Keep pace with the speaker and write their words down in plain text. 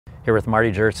Here with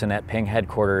Marty Jertson at PING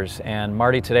headquarters. And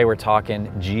Marty, today we're talking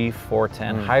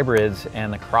G410 hybrids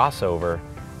and the crossover.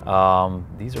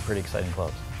 These are pretty exciting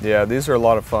clubs. Yeah, these are a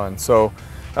lot of fun. So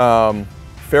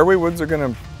fairway woods are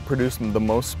going to produce the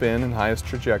most spin and highest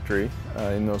trajectory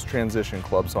in those transition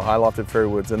clubs, so high lofted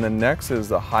fairway woods. And then next is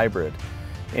the hybrid.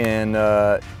 And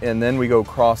then we go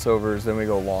crossovers, then we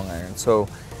go long iron. So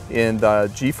in the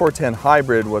G410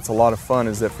 hybrid, what's a lot of fun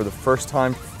is that for the first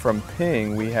time from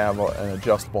PING, we have an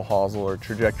adjustable hosel or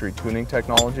trajectory tuning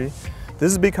technology.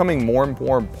 This is becoming more and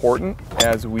more important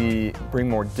as we bring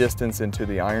more distance into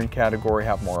the iron category,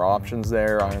 have more options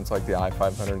there, irons like the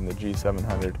I500 and the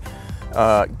G700.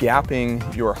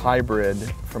 Gapping your hybrid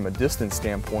from a distance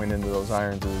standpoint into those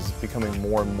irons is becoming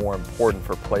more and more important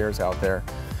for players out there.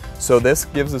 So this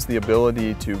gives us the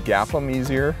ability to gap them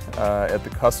easier at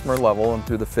the customer level and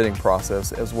through the fitting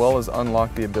process, as well as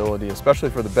unlock the ability,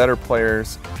 especially for the better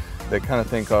players that kind of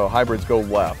think, oh, hybrids go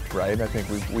left, right? I think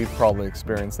we've probably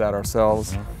experienced that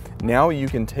ourselves. Now you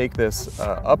can take this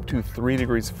up to 3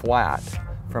 degrees flat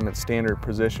from its standard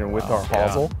position with our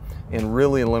hosel and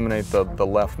really eliminate the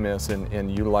left miss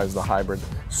and utilize the hybrid.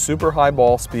 Super high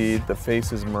ball speed. The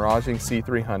face is miraging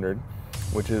C300,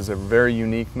 which is a very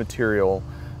unique material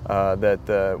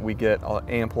that we get an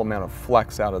ample amount of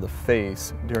flex out of the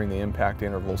face during the impact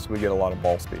interval, so we get a lot of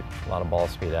ball speed. A lot of ball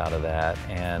speed out of that,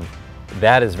 and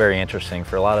that is very interesting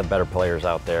for a lot of better players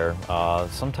out there.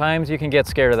 Sometimes you can get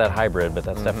scared of that hybrid, but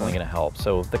that's definitely going to help.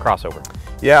 So the crossover.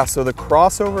 Yeah, so the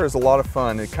crossover is a lot of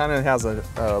fun. It kind of has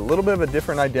a little bit of a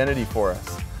different identity for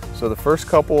us. So the first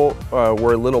couple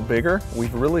were a little bigger.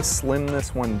 We've really slimmed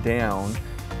this one down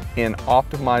and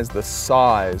optimize the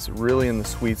size really in the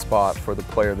sweet spot for the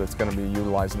player that's going to be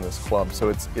utilizing this club. So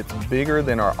it's bigger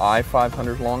than our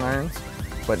I500 long irons,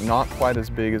 but not quite as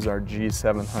big as our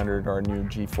G700, our new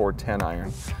G410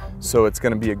 iron. So it's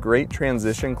going to be a great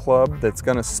transition club that's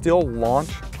going to still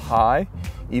launch high,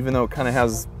 even though it kind of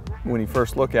has, when you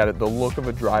first look at it, the look of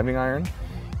a driving iron.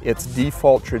 Its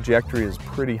default trajectory is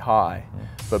pretty high,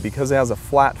 but because it has a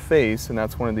flat face, and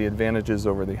that's one of the advantages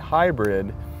over the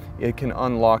hybrid, it can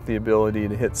unlock the ability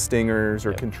to hit stingers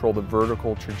or control the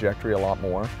vertical trajectory a lot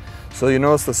more. So you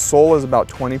notice the sole is about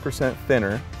 20%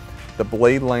 thinner. The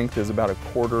blade length is about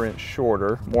 1/4 inch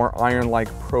shorter, more iron-like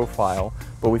profile,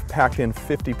 but we've packed in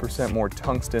 50% more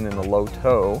tungsten in the low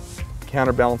toe,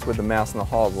 counterbalanced with the mass in the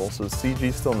hosel. So the CG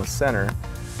is still in the center,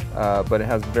 but it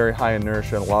has very high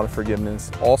inertia and a lot of forgiveness.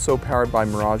 Also powered by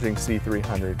miraging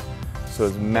C300. So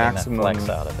it's maximum flex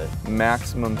out of it.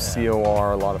 Maximum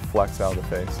COR, a lot of flex out of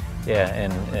the face. Yeah,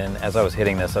 and as I was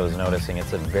hitting this, I was noticing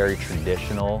it's a very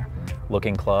traditional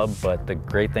looking club, but the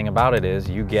great thing about it is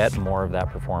you get more of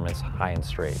that performance high and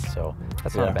straight, so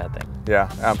that's not a bad thing. Yeah,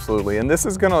 absolutely. And this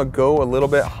is going to go a little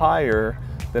bit higher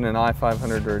than an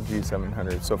I500 or a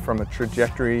G700. So from a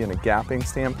trajectory and a gapping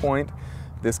standpoint,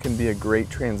 this can be a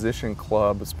great transition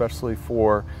club, especially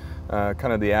for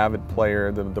kind of the avid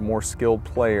player, the more skilled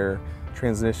player,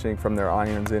 transitioning from their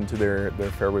irons into their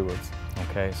fairway woods.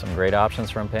 Okay, some great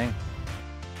options from PING.